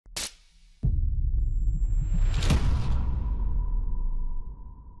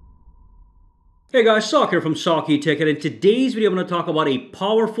Hey guys, Sak here from SAKITECH, and in today's video I'm going to talk about a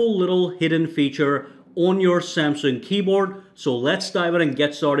powerful little hidden feature on your Samsung keyboard. So let's dive in and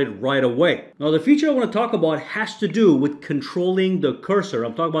get started right away. Now the feature I want to talk about has to do with controlling the cursor.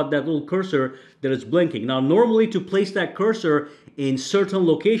 I'm talking about that little cursor that is blinking. Now normally to place that cursor in certain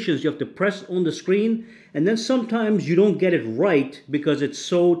locations you have to press on the screen, and then sometimes you don't get it right because it's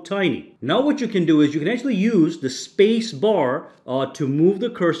so tiny. Now what you can do is you can actually use the space bar to move the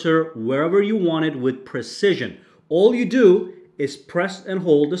cursor wherever you want it with precision. All you do is press and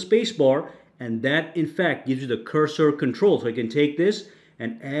hold the space bar, and that in fact gives you the cursor control. So I can take this,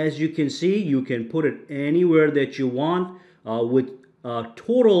 and as you can see, you can put it anywhere that you want with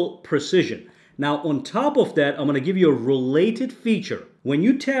total precision. Now on top of that, I'm going to give you a related feature. When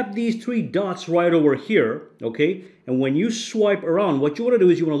you tap these three dots right over here, okay, and when you swipe around, what you want to do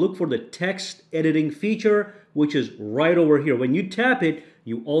is you want to look for the text editing feature, which is right over here. When you tap it,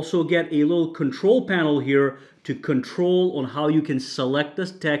 you also get a little control panel here to control on how you can select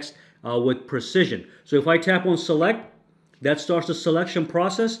this text with precision. So if I tap on select, that starts the selection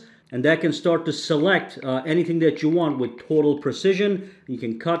process, and that can start to select anything that you want with total precision. You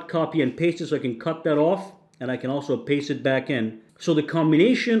can cut, copy, and paste it, so I can cut that off, and I can also paste it back in. So the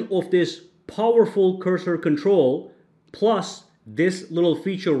combination of this powerful cursor control plus this little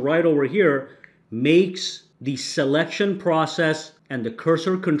feature right over here makes the selection process and the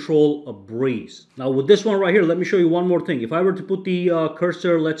cursor control a breeze. Now with this one right here, let me show you one more thing. If I were to put the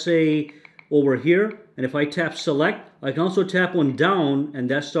cursor, let's say, over here, and if I tap select, I can also tap on down, and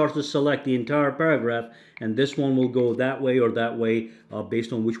that starts to select the entire paragraph, and this one will go that way or that way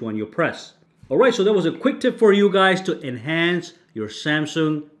based on which one you press. Alright, so that was a quick tip for you guys to enhance your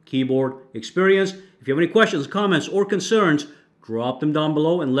Samsung keyboard experience. If you have any questions, comments, or concerns, drop them down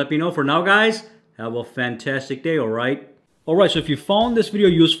below and let me know. For now, guys, have a fantastic day, alright? Alright, so if you found this video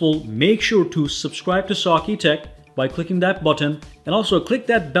useful, make sure to subscribe to SAKITECH by clicking that button, and also click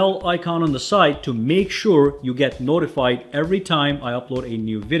that bell icon on the side to make sure you get notified every time I upload a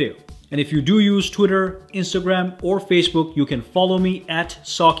new video. And if you do use Twitter, Instagram, or Facebook, you can follow me at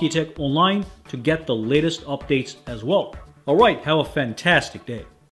SAKITECH online to get the latest updates as well. Alright, have a fantastic day.